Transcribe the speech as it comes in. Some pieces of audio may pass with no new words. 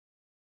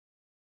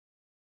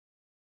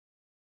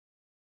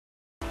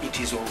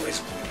is always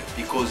good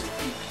because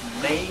it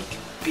makes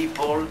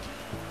people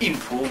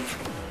improve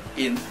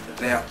in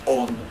their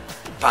own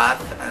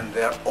path and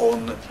their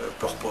own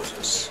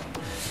purposes.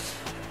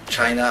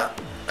 China,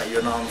 I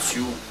announce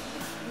you,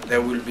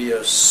 there will be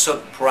a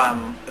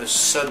subprime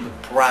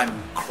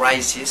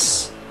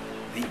crisis,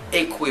 the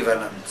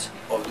equivalent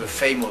of the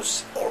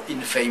famous or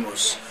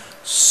infamous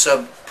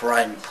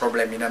subprime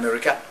problem in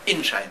America,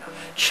 in China.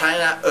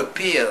 China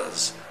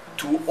appears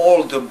to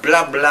all the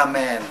blah blah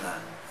men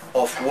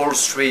of Wall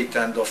Street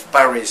and of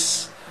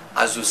Paris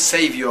as the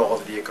savior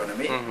of the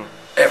economy.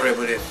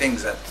 Everybody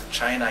thinks that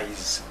China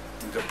is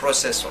in the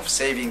process of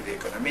saving the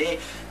economy.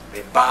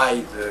 They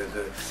buy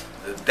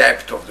the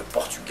debt of the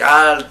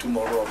Portugal,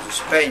 tomorrow of the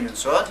Spain and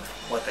so on.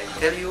 What I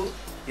tell you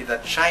is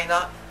that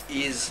China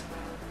is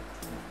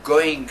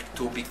going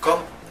to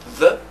become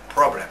the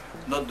problem,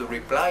 not the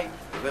reply,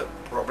 the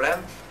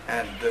problem,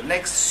 and the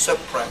next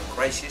subprime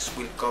crisis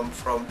will come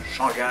from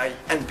Shanghai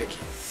and Peking.